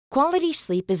Quality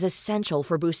sleep is essential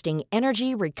for boosting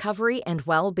energy, recovery, and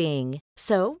well-being.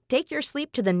 So, take your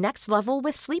sleep to the next level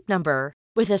with Sleep Number.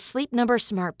 With a Sleep Number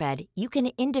smart bed, you can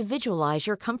individualize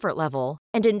your comfort level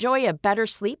and enjoy a better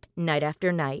sleep night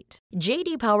after night.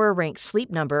 J.D. Power ranks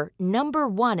Sleep Number number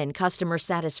one in customer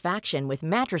satisfaction with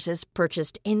mattresses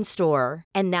purchased in-store.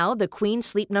 And now the Queen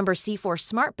Sleep Number C4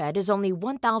 smart bed is only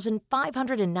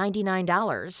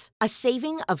 $1,599, a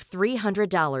saving of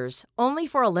 $300, only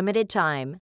for a limited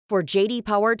time. For J.D.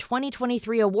 Power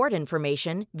 2023 award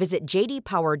information, visit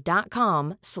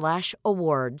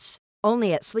jdpower.com/awards.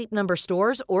 Only at Sleep Number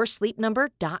stores or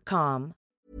sleepnumber.com.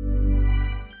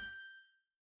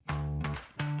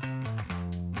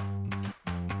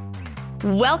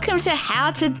 Welcome to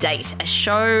How to Date, a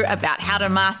show about how to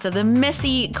master the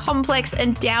messy, complex,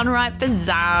 and downright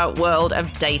bizarre world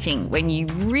of dating when you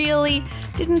really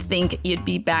didn't think you'd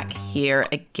be back here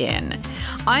again.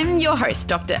 I'm your host,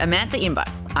 Dr. Amantha Imber.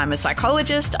 I'm a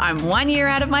psychologist, I'm 1 year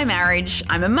out of my marriage,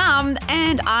 I'm a mum,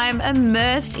 and I'm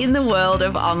immersed in the world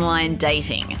of online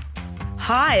dating.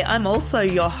 Hi, I'm also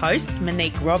your host,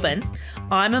 Monique Robin.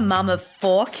 I'm a mum of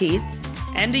 4 kids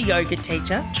and a yoga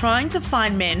teacher trying to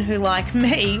find men who like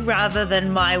me rather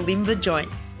than my limber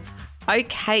joints.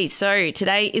 Okay, so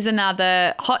today is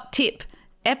another hot tip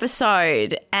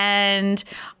episode, and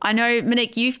I know,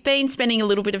 Monique, you've been spending a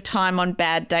little bit of time on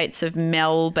Bad Dates of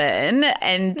Melbourne,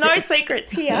 and no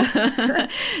secrets here.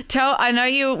 I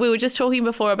know we were just talking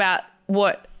before about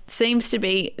what seems to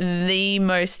be the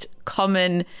most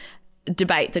common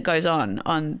debate that goes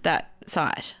on that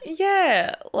site.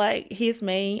 Yeah, like here's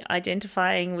me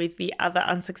identifying with the other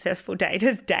unsuccessful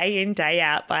daters day in, day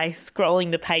out by scrolling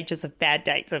the pages of Bad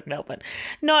Dates of Melbourne.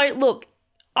 No, look,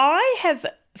 I have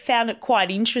found it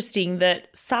quite interesting that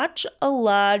such a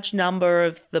large number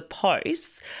of the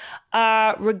posts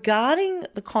are regarding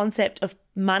the concept of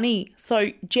money, so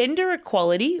gender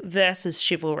equality versus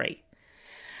chivalry.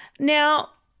 Now,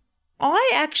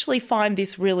 I actually find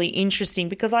this really interesting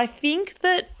because I think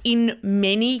that in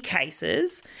many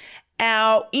cases,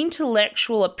 our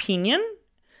intellectual opinion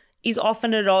is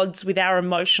often at odds with our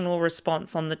emotional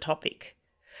response on the topic.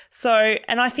 So,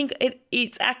 and I think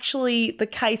it's actually the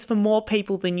case for more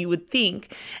people than you would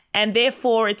think. And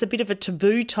therefore, it's a bit of a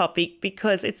taboo topic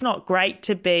because it's not great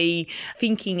to be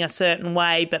thinking a certain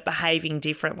way but behaving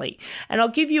differently. And I'll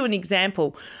give you an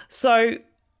example. So,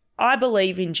 I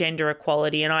believe in gender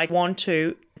equality and I want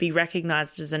to be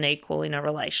recognised as an equal in a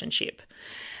relationship.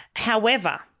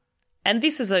 However, and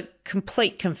this is a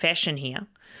complete confession here,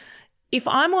 if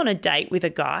I'm on a date with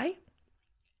a guy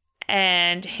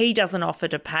and he doesn't offer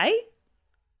to pay,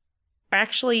 or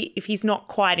actually if he's not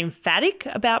quite emphatic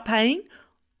about paying,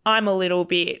 I'm a little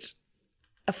bit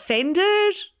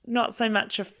offended, not so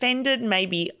much offended,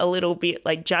 maybe a little bit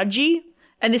like judgy.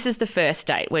 And this is the first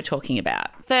date we're talking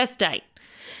about. First date.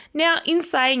 Now, in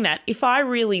saying that, if I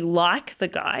really like the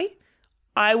guy,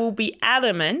 I will be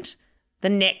adamant the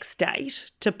next date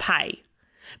to pay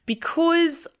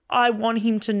because I want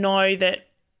him to know that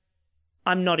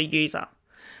I'm not a user.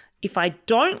 If I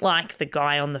don't like the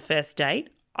guy on the first date,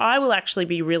 I will actually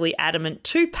be really adamant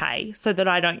to pay so that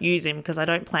I don't use him because I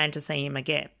don't plan to see him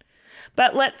again.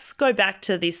 But let's go back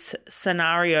to this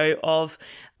scenario of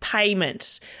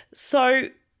payment. So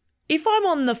if I'm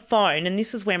on the phone, and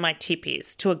this is where my tip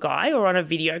is, to a guy or on a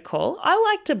video call, I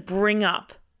like to bring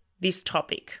up this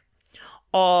topic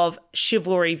of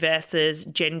chivalry versus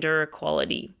gender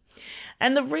equality.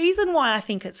 And the reason why I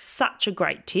think it's such a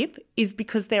great tip is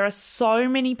because there are so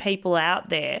many people out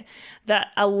there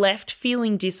that are left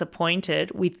feeling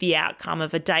disappointed with the outcome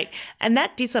of a date. And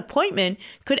that disappointment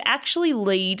could actually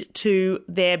lead to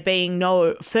there being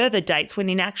no further dates when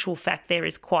in actual fact there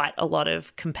is quite a lot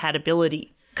of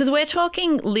compatibility. Because we're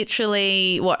talking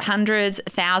literally, hundreds,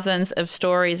 thousands of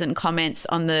stories and comments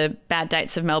on the Bad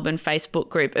Dates of Melbourne Facebook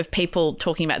group of people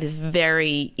talking about this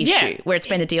very issue where it's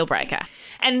been a deal breaker.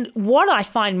 And what I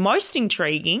find most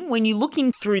intriguing when you're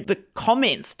looking through the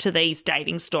comments to these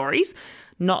dating stories,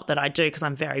 not that I do because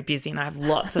I'm very busy and I have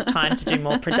lots of time to do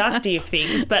more productive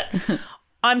things, but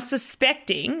I'm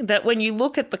suspecting that when you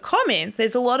look at the comments,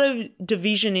 there's a lot of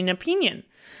division in opinion.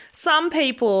 Some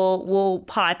people will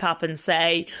pipe up and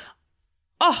say,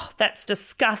 oh, that's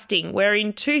disgusting. We're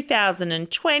in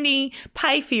 2020.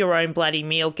 Pay for your own bloody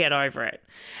meal. Get over it.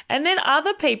 And then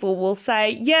other people will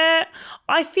say, yeah,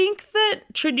 I think that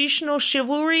traditional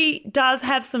chivalry does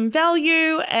have some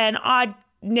value and I'd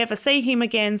never see him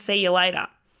again. See you later.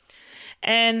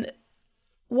 And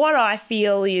what I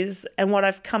feel is, and what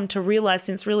I've come to realise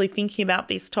since really thinking about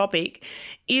this topic,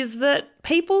 is that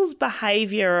people's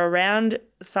behaviour around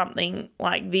something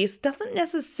like this doesn't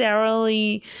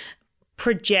necessarily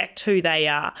project who they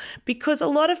are, because a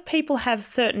lot of people have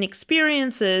certain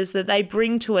experiences that they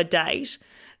bring to a date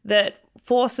that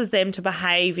forces them to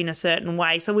behave in a certain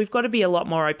way. So we've got to be a lot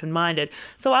more open-minded.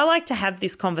 So I like to have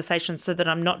this conversation so that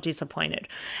I'm not disappointed.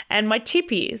 And my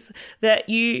tip is that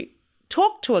you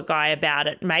talk to a guy about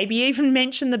it, maybe even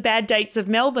mention the bad dates of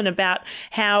Melbourne, about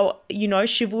how,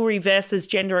 chivalry versus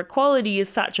gender equality is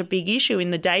such a big issue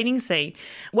in the dating scene.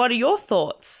 What are your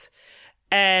thoughts?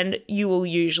 And you will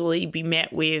usually be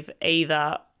met with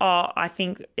either, I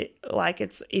think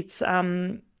it's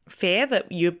fair that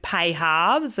you pay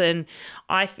halves,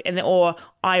 or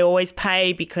I always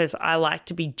pay because I like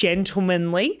to be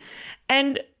gentlemanly.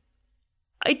 And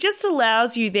it just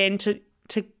allows you then to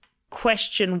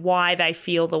question why they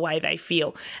feel the way they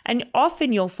feel. And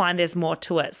often you'll find there's more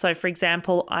to it. So, for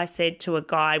example, I said to a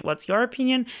guy, "What's your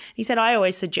opinion?" He said, "I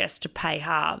always suggest to pay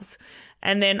halves."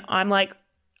 And then I'm like,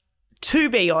 to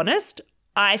be honest,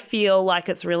 I feel like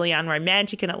it's really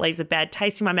unromantic and it leaves a bad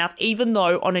taste in my mouth, even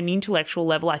though on an intellectual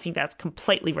level, I think that's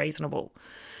completely reasonable.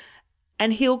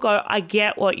 And he'll go, "I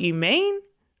get what you mean.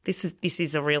 This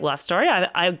is a real life story.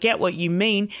 I get what you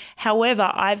mean.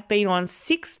 However, I've been on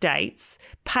 6 dates,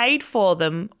 paid for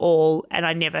them all, and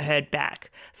I never heard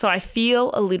back. So I feel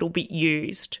a little bit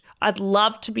used. I'd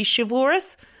love to be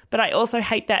chivalrous, but I also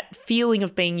hate that feeling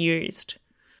of being used."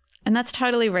 And that's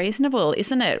totally reasonable,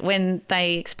 isn't it, when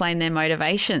they explain their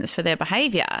motivations for their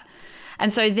behaviour?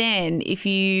 And so then if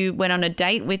you went on a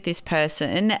date with this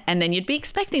person and then you'd be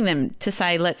expecting them to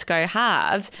say, "Let's go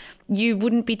halves," you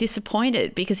wouldn't be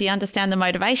disappointed because you understand the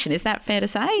motivation. Is that fair to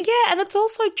say? Yeah, and it's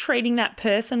also treating that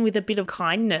person with a bit of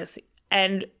kindness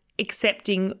and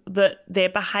accepting that their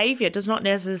behaviour does not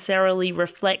necessarily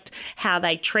reflect how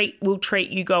they will treat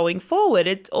you going forward.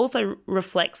 It also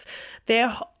reflects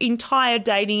their entire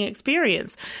dating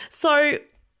experience. So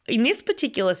in this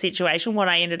particular situation, what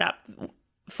I ended up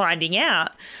finding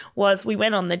out was we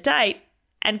went on the date,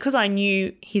 and because I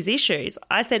knew his issues,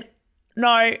 I said,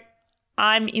 "No,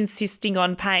 I'm insisting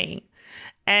on paying."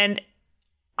 And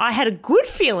I had a good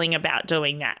feeling about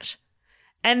doing that.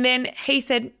 And then he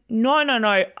said, no,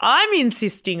 I'm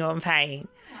insisting on paying.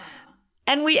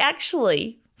 And we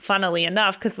actually, funnily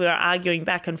enough, because we were arguing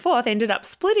back and forth, ended up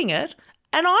splitting it.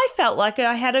 And I felt like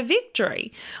I had a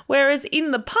victory. Whereas in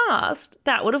the past,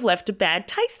 that would have left a bad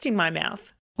taste in my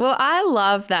mouth. Well, I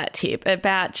love that tip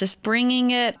about just bringing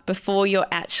it before you're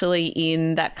actually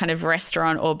in that kind of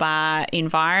restaurant or bar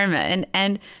environment,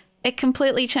 and it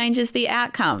completely changes the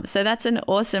outcome. So that's an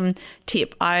awesome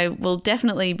tip. I will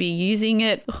definitely be using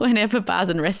it whenever bars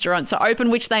and restaurants are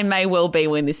open, which they may well be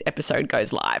when this episode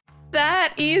goes live.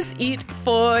 That is it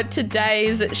for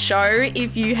today's show.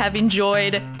 If you have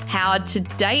enjoyed How to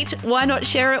Date, why not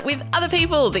share it with other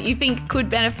people that you think could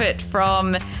benefit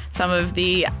from some of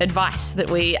the advice that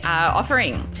we are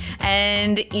offering?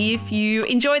 And if you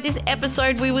enjoyed this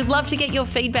episode, we would love to get your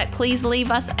feedback. Please leave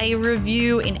us a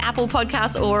review in Apple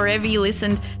Podcasts or wherever you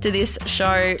listened to this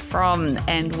show from.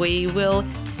 And we will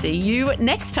see you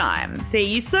next time.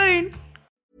 See you soon.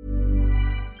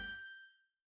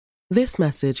 This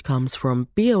message comes from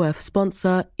BOF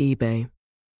sponsor eBay.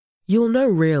 You'll know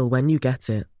real when you get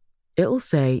it. It'll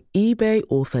say eBay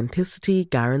Authenticity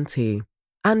Guarantee.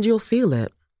 And you'll feel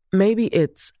it. Maybe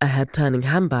it's a head-turning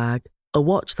handbag, a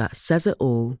watch that says it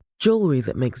all, jewelry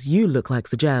that makes you look like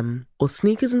the gem, or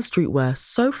sneakers and streetwear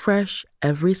so fresh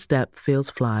every step feels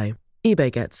fly.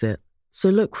 eBay gets it. So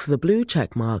look for the blue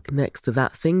check mark next to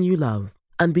that thing you love.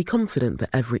 And be confident that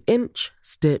every inch,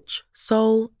 stitch,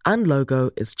 sole, and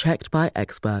logo is checked by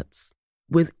experts.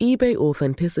 With eBay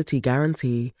Authenticity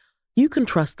Guarantee, you can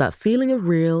trust that feeling of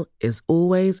real is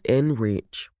always in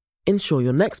reach. Ensure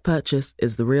your next purchase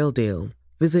is the real deal.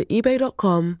 Visit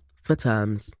ebay.com for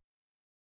terms.